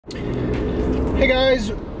Hey guys,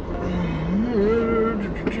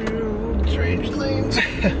 strange lanes.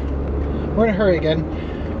 We're in a hurry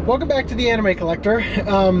again. Welcome back to the Anime Collector.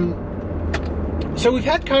 So we've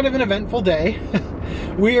had kind of an eventful day.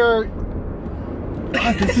 We are.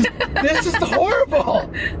 God, this is horrible.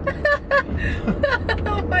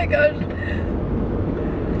 Oh my gosh.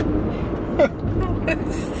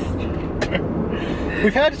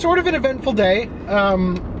 We've had sort of an eventful day.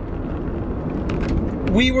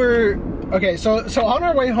 We were okay. So on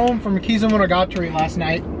our way home from Kizumonogatari last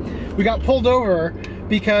night, we got pulled over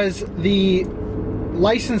because the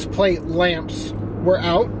license plate lamps were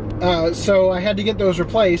out. So I had to get those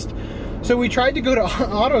replaced. So we tried to go to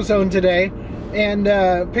AutoZone today and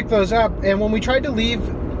pick those up. And when we tried to leave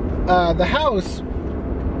the house,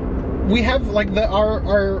 we have like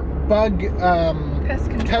our bug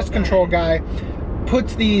pest control guy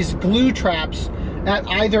puts these glue traps at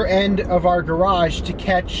either end of our garage to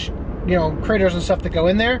catch, you know, critters and stuff that go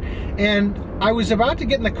in there. And I was about to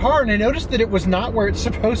get in the car and I noticed that it was not where it's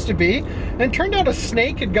supposed to be. And it turned out a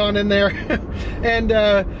snake had gone in there and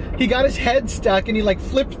he got his head stuck and he like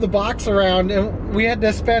flipped the box around and we had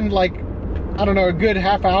to spend like, I don't know, a good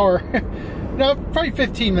half hour. No, probably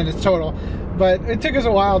 15 minutes total. But it took us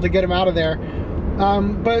a while to get him out of there.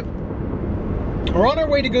 But we're on our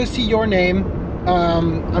way to go see Your Name.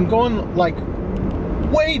 I'm going like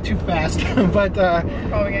way too fast, but we're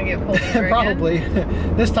probably gonna get pulled over probably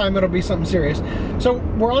again. This time it'll be something serious. So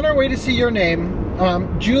we're on our way to see Your Name.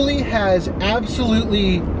 Julie has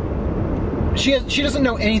absolutely, she doesn't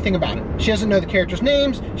know anything about it. She doesn't know the characters'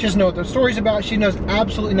 names. She doesn't know what the story's about. She knows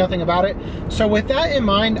absolutely nothing about it. So with that in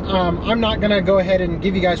mind, I'm not gonna go ahead and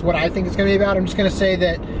give you guys what I think it's gonna be about. I'm just gonna say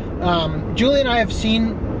that Julie and I have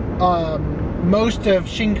seen most of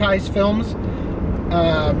Shinkai's films.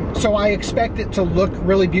 So I expect it to look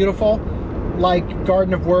really beautiful, like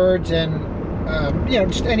Garden of Words and you know,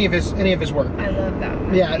 just any of his work. I love that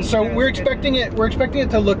movie. Yeah, so we're expecting it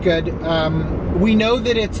to look good. We know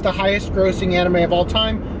that it's the highest grossing anime of all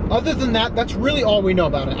time. Other than that, that's really all we know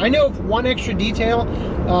about it. I know of one extra detail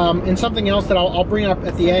and something else that I'll bring up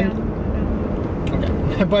at the end.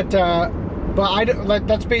 Okay, but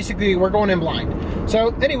that's basically, we're going in blind.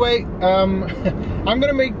 So anyway, I'm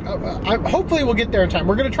gonna make. Hopefully, we'll get there in time.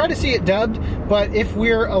 We're gonna try to see it dubbed, but if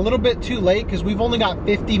we're a little bit too late, because we've only got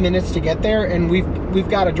 50 minutes to get there, and we've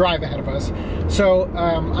got a drive ahead of us. So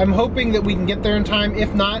I'm hoping that we can get there in time.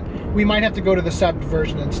 If not, we might have to go to the subbed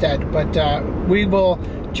version instead. But we will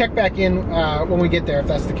check back in when we get there if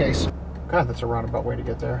that's the case. God, that's a roundabout way to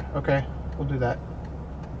get there. Okay, we'll do that.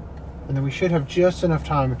 And then we should have just enough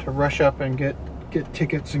time to rush up and get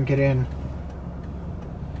tickets and get in.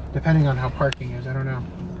 Depending on how parking is, I don't know.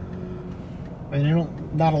 I mean,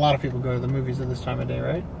 not a lot of people go to the movies at this time of day,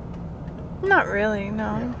 right? Not really,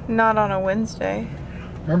 no. Yeah. Not on a Wednesday.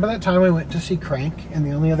 Remember that time we went to see Crank and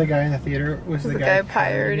the only other guy in the theater was the guy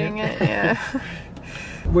pirating it? Yeah.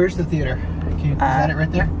 Where's the theater? Is that it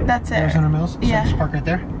right there? That's it. Arizona Mills? Yeah. So just park right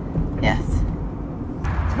there? Yes.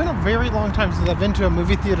 It's been a very long time since I've been to a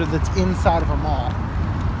movie theater that's inside of a mall.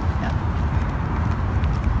 Yeah.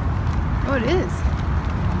 Oh, it is.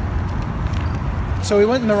 So we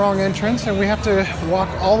went in the wrong entrance and we have to walk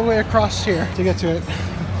all the way across here to get to it.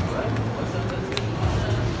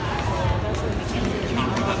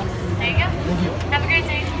 There you go. Thank you. Have a great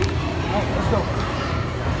day. Alright, let's go.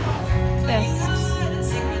 Best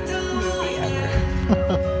movie ever.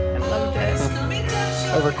 I loved it.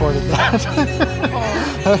 I recorded that.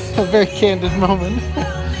 A very candid moment.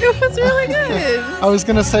 It was really good. I was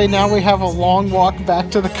gonna say, now we have a long walk back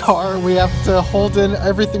to the car. We have to hold in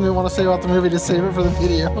everything we want to say about the movie to save it for the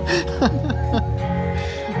video.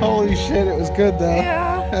 Holy shit, it was good though.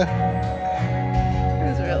 Yeah. It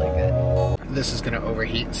was really good. This is gonna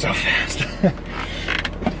overheat so fast.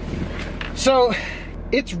 So,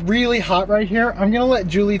 it's really hot right here. I'm gonna let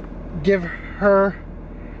Julie give her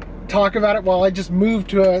talk about it while I just move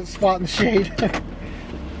to a spot in the shade.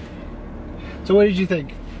 So what did you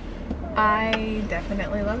think? I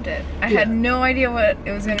definitely loved it. I had no idea what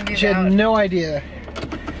it was going to be She about. had no idea.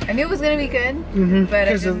 I knew it was going to be good, but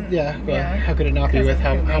I didn't, how could it not be with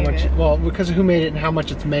how much? it. Well, because of who made it and how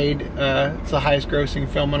much it's made. It's the highest grossing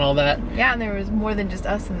film and all that. Yeah, and there was more than just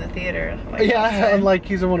us in the theater. Like yeah, unlike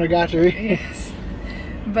Kizumonogatari. Yes.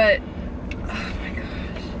 But, oh my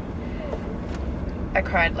gosh. I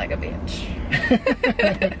cried like a bitch.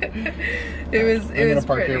 It was gonna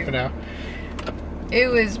park here for now. It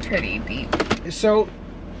was pretty deep. So,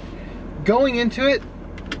 going into it,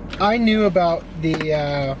 I knew about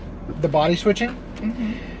the body switching,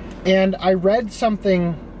 and I read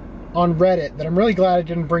something on Reddit that I'm really glad I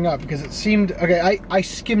didn't bring up because it seemed okay. I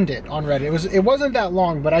skimmed it on Reddit. It wasn't that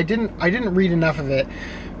long, but I didn't read enough of it.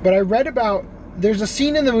 But I read about, there's a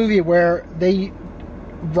scene in the movie where they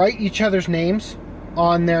write each other's names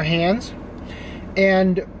on their hands,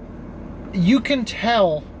 and you can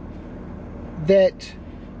tell that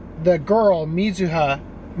the girl Mitsuha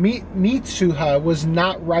was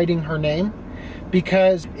not writing her name,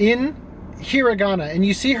 because in hiragana, and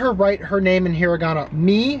you see her write her name in hiragana,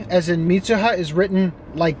 Mi as in Mitsuha is written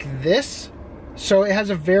like this, so it has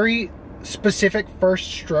a very specific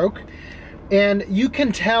first stroke, and you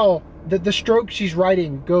can tell that the stroke she's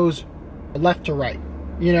writing goes left to right,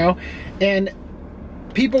 you know, and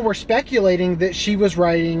people were speculating that she was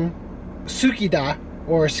writing Tsukida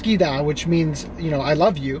or Skida, which means, you know, I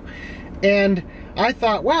love you. And I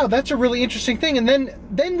thought, wow, that's a really interesting thing. And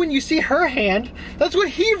then when you see her hand, that's what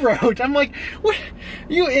he wrote. I'm like, what,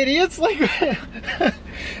 you idiots? Like,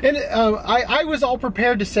 and I was all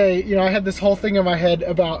prepared to say, you know, I had this whole thing in my head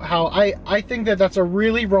about how I think that that's a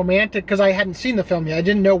really romantic, because I hadn't seen the film yet. I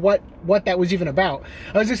didn't know what that was even about.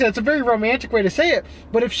 I was gonna say, it's a very romantic way to say it,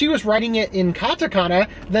 but if she was writing it in katakana,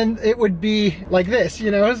 then it would be like this,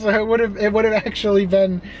 you know, so it would have actually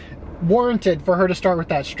been warranted for her to start with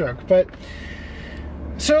that stroke. But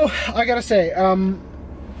so I gotta say,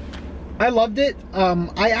 I loved it.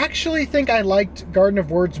 I actually think I liked Garden of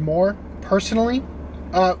Words more personally,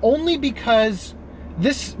 only because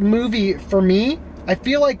this movie, for me, I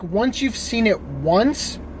feel like once you've seen it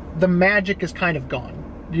once, the magic is kind of gone.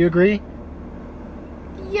 Do you agree?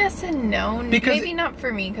 Yes and no. Because maybe not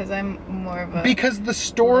for me, because I'm more of a... Because the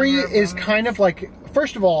story is kind of like,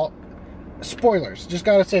 first of all, spoilers. Just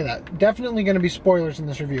gotta say that. Definitely gonna be spoilers in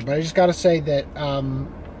this review, but I just gotta say that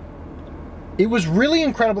it was really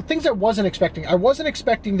incredible. Things I wasn't expecting. I wasn't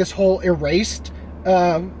expecting this whole erased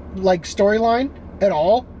like storyline at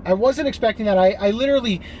all. I wasn't expecting that.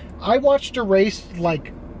 I watched Erased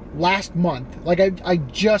like last month. Like I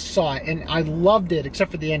just saw it and I loved it, except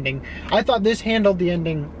for the ending. I thought this handled the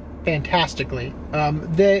ending fantastically.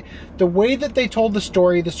 The way that they told the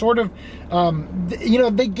story, the sort of, you know,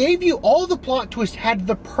 they gave you all the plot twist, had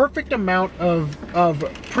the perfect amount of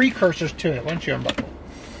precursors to it. Why don't you unbuckle?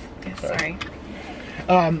 Yeah, sorry.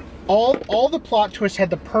 All the plot twists had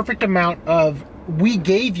the perfect amount of, we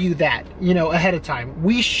gave you that, you know, ahead of time.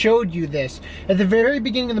 We showed you this. At the very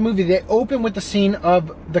beginning of the movie, they open with the scene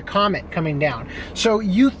of the comet coming down. So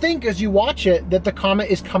you think as you watch it that the comet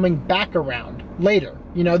is coming back around later,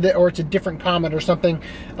 you know, or it's a different comet or something.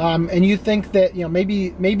 And you think that, you know,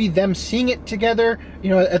 maybe them seeing it together, you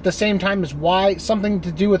know, at the same time is why, something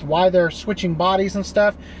to do with why they're switching bodies and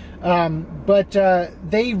stuff. But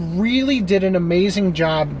they really did an amazing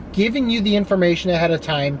job giving you the information ahead of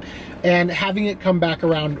time and having it come back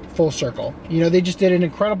around full circle. You know, they just did an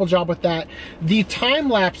incredible job with that. The time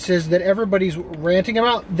lapses that everybody's ranting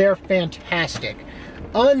about, they're fantastic.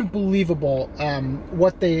 Unbelievable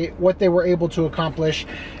what they were able to accomplish.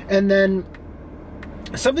 And then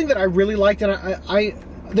something that I really liked, and I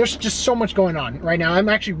there's just so much going on right now. I'm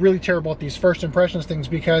actually really terrible at these first impressions things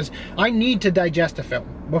because I need to digest a film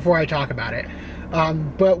before I talk about it.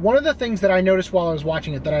 But one of the things that I noticed while I was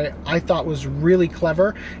watching it that I thought was really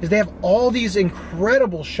clever is they have all these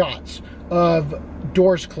incredible shots of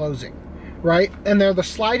doors closing, right? And they're the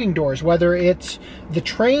sliding doors, whether it's the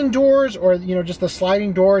train doors or, you know, just the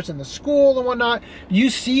sliding doors in the school and whatnot. You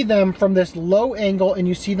see them from this low angle and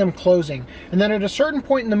you see them closing. And then at a certain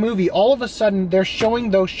point in the movie, all of a sudden they're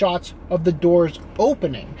showing those shots of the doors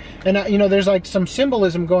opening. And, you know, there's like some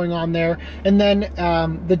symbolism going on there. And then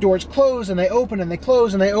the doors close and they open and they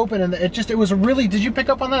close and they open. And it was really, did you pick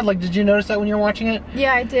up on that? Like, did you notice that when you were watching it?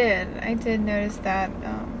 Yeah, I did. I did notice that.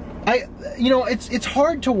 You know, it's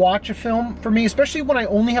hard to watch a film for me, especially when I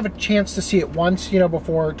only have a chance to see it once, you know,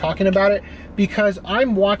 before talking about it, because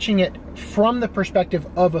I'm watching it from the perspective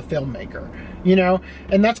of a filmmaker, you know,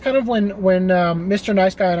 and that's kind of when Mr.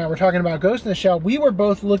 Nice Guy and I were talking about Ghost in the Shell, we were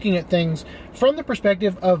both looking at things from the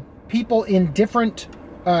perspective of people in different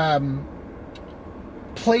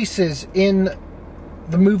places in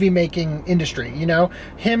the movie making industry, you know,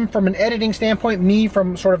 him from an editing standpoint, me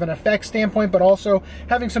from sort of an effects standpoint, but also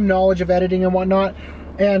having some knowledge of editing and whatnot.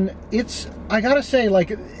 And I gotta say,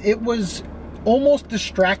 like, it was almost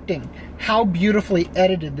distracting how beautifully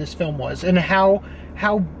edited this film was and how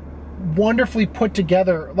wonderfully put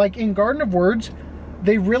together. Like in Garden of Words,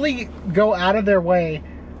 they really go out of their way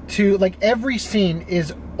to, like, every scene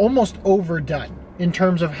is almost overdone in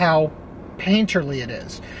terms of how painterly it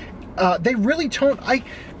is. They really don't.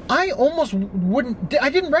 I almost wouldn't. I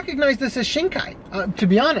didn't recognize this as Shinkai, to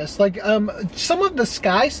be honest. Like some of the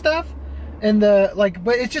sky stuff and the like.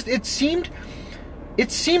 But it seemed.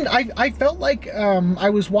 I felt like I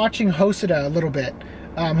was watching Hosoda a little bit.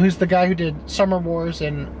 Who's the guy who did Summer Wars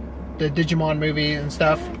and the Digimon movie and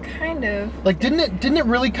stuff? Kind of. Like, didn't it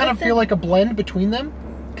really kind of feel like a blend between them?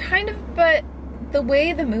 Kind of, but the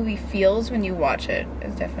way the movie feels when you watch it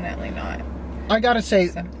is definitely not. I gotta say,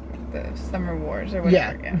 the Summer Wars or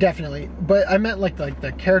whatever. Yeah, definitely. But I meant like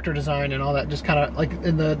the character design and all that, just kind of like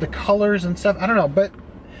in the colors and stuff. I don't know, but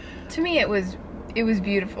to me, it was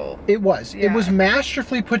beautiful. It was. Yeah. It was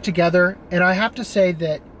masterfully put together, and I have to say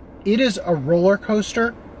that it is a roller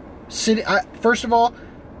coaster. First of all,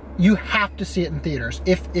 you have to see it in theaters.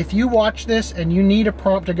 If you watch this and you need a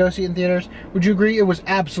prompt to go see it in theaters, would you agree it was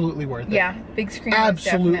absolutely worth it? Yeah, big screen.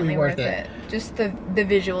 Absolutely worth it. Just the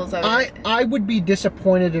visuals of it. I would be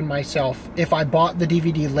disappointed in myself if I bought the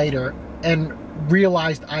DVD later and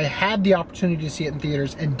realized I had the opportunity to see it in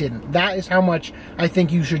theaters and didn't. That is how much I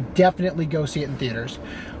think you should definitely go see it in theaters.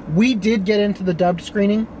 We did get into the dubbed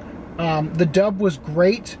screening. The dub was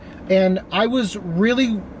great, and I was really,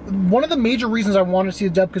 one of the major reasons I wanted to see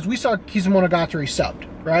the dub, because we saw Kizumonogatari subbed,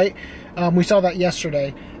 right? We saw that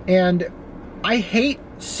yesterday, and I hate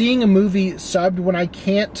seeing a movie subbed when I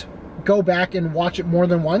can't go back and watch it more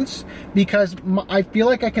than once, because I feel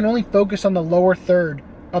like I can only focus on the lower third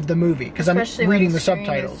of the movie because I'm reading the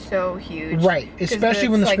subtitles. Is so huge, right? Especially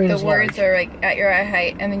when the screen is large. The words are like at your eye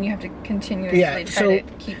height, and then you have to continuously try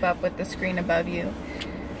to keep up with the screen above you.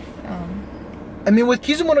 I mean, with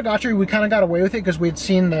Kizumonogatari, we kind of got away with it because we had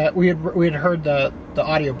seen we had heard the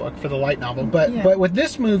audiobook for the light novel. But with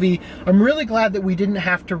this movie, I'm really glad that we didn't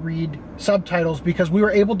have to read subtitles because we were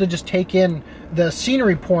able to just take in the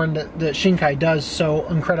scenery porn that Shinkai does so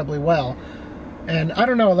incredibly well. And I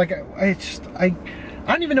don't know, like I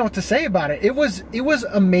don't even know what to say about it. It was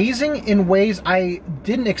amazing in ways I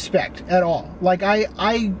didn't expect at all. Like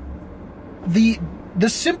the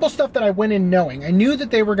simple stuff that I went in knowing. I knew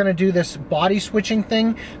that they were going to do this body switching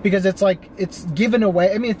thing because it's like, it's given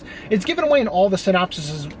away. I mean, it's given away in all the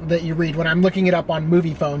synopsises that you read when I'm looking it up on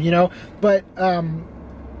Movie Phone, you know? But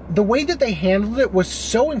the way that they handled it was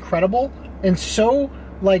so incredible and so,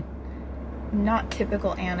 like... not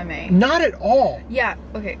typical anime. Not at all. Yeah,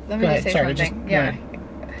 okay, let me just say something. Yeah.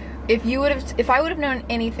 If I would have known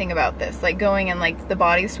anything about this, like going and like the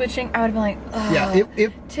body switching, I would have been like, oh, yeah,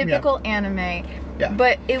 typical anime. Yeah.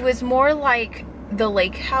 But it was more like the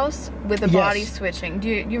lake house with the body switching. Do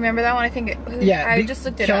you remember that one? I think I just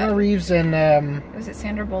looked it up. Keanu Reeves and was it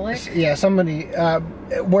Sandra Bullock? Yeah, somebody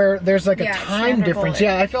where there's like a time Sandra difference.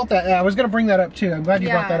 Bullock. Yeah, I felt that. I was gonna bring that up too. I'm glad you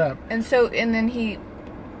brought that up. And then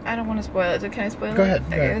I don't want to spoil it. So can I spoil it? Go ahead.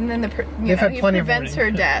 And then he prevents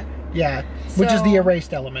her death. Yeah, which is the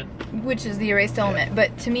erased element. Yeah.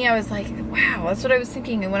 But to me, I was like, wow, that's what I was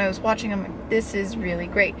thinking. And when I was watching, I'm like, this is really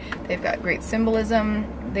great. They've got great symbolism.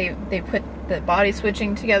 They put the body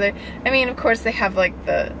switching together. I mean, of course, they have like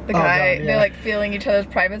the guy, they're like feeling each other's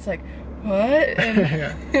privates, like, what?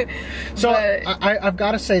 And so I've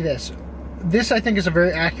got to say this. This, I think, is a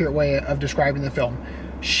very accurate way of describing the film.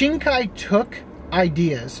 Shinkai took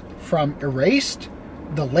ideas from Erased,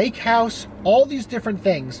 the lake house, all these different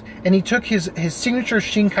things, and he took his signature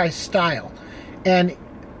Shinkai style. And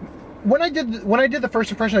when I did the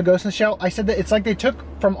first impression of Ghost in the Shell, I said that it's like they took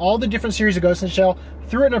from all the different series of Ghost in the Shell,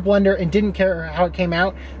 threw it in a blender, and didn't care how it came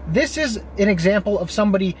out. This is an example of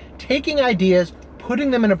somebody taking ideas,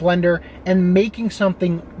 putting them in a blender, and making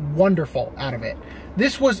something wonderful out of it.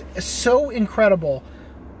 This was so incredible.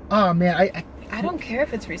 Oh man, I don't care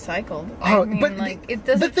if it's recycled. Oh, I mean, but like, it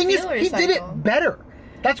doesn't the thing feel is, recycled. he did it better.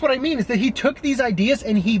 That's what I mean, is that he took these ideas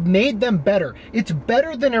and he made them better. It's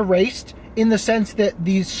better than Erased in the sense that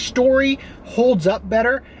the story holds up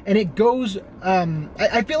better and it goes,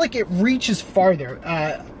 I feel like it reaches farther.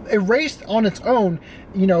 Erased on its own,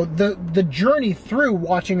 you know, the journey through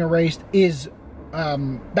watching Erased is,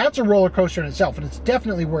 that's a roller coaster in itself, and it's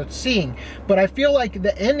definitely worth seeing. But I feel like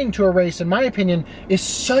the ending to Erased, in my opinion, is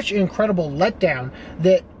such an incredible letdown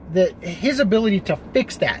that his ability to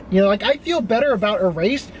fix that, you know, like I feel better about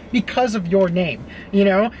Erased because of Your Name, you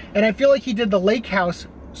know, and I feel like he did the lake house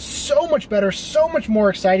so much better, so much more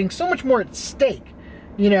exciting, so much more at stake,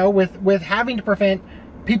 you know, with having to prevent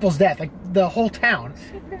people's death, like the whole town.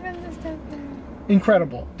 She prevents his death.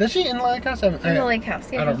 Incredible. Does she in the lake house? In the lake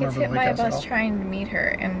house, yeah. He gets hit by a bus trying to meet her,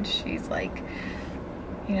 and she's like,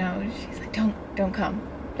 you know, don't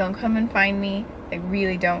come and find me. Like,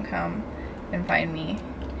 really, don't come and find me.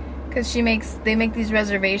 Because they make these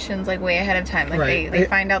reservations like way ahead of time. Like they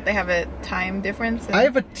find out they have a time difference. I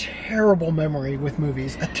have a terrible memory with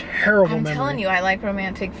movies. A terrible memory. I'm telling you, I like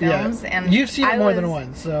romantic films, and you've seen it more than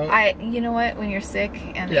once. So you know what? When you're sick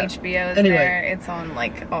and HBO is there, it's on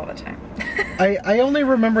like all the time. I only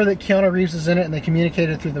remember that Keanu Reeves is in it, and they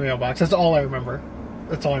communicated through the mailbox. That's all I remember.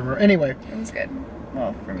 That's all I remember. Anyway, it was good.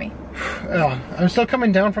 Well, for me. I'm still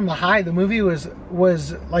coming down from the high. The movie was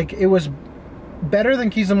like, it was better than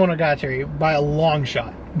Kizumonogatari by a long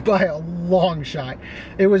shot. By a long shot.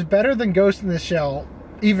 It was better than Ghost in the Shell,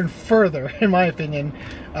 even further, in my opinion.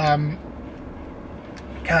 God,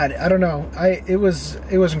 I don't know. It was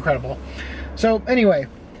incredible. So anyway,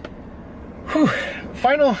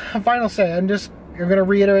 final say. I'm gonna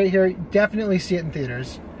reiterate here. Definitely see it in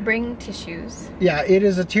theaters. Bring tissues. Yeah, it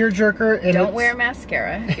is a tearjerker. And don't wear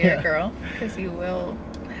mascara, dear girl, because you will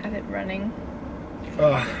have it running.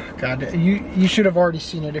 Oh God, you should have already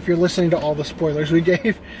seen it if you're listening to all the spoilers we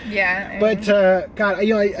gave. Yeah. But God,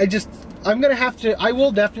 I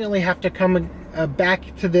will definitely have to come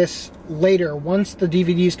back to this later once the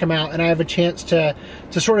DVDs come out and I have a chance to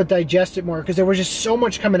sort of digest it more, because there was just so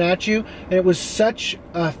much coming at you and it was such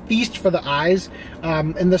a feast for the eyes,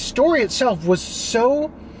 and the story itself was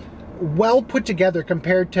so well put together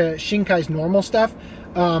compared to Shinkai's normal stuff.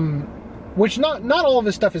 Which not all of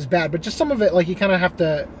his stuff is bad, but just some of it, like, you kind of have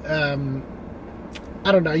to,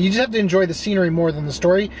 I don't know, you just have to enjoy the scenery more than the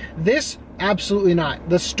story. This, absolutely not.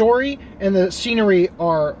 The story and the scenery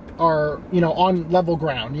are on level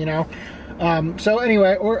ground, So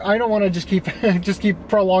anyway, I don't want to just keep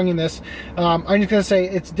prolonging this. I'm just gonna say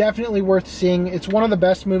it's definitely worth seeing. It's one of the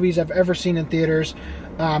best movies I've ever seen in theaters.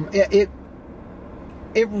 It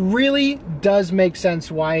really does make sense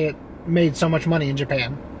why it made so much money in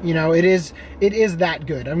Japan. It is that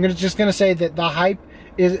good. I'm just gonna say that the hype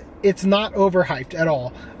it's not overhyped at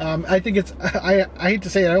all. I think I hate to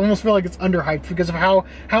say it, I almost feel like it's underhyped because of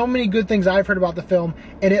how many good things I've heard about the film,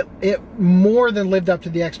 and it more than lived up to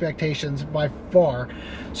the expectations by far.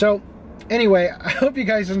 So anyway, I hope you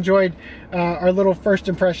guys enjoyed our little first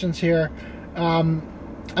impressions here.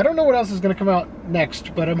 I don't know what else is going to come out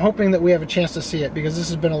next, but I'm hoping that we have a chance to see it, because this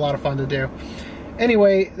has been a lot of fun to do.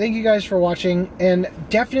 Anyway, thank you guys for watching, and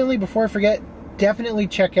definitely, before I forget, definitely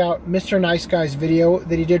check out Mr. Nice Guy's video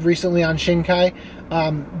that he did recently on Shinkai,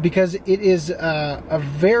 because it is a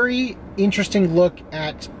very interesting look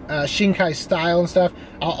at Shinkai's style and stuff.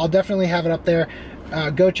 I'll definitely have it up there.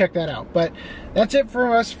 Go check that out. But that's it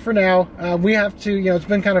for us for now. We have to, it's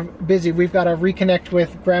been kind of busy. We've got to reconnect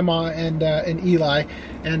with Grandma and Eli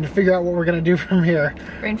and figure out what we're going to do from here.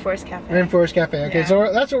 Rainforest Cafe. Rainforest Cafe. Okay, yeah.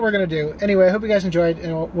 So that's what we're going to do. Anyway, I hope you guys enjoyed,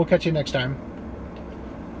 and we'll catch you next time.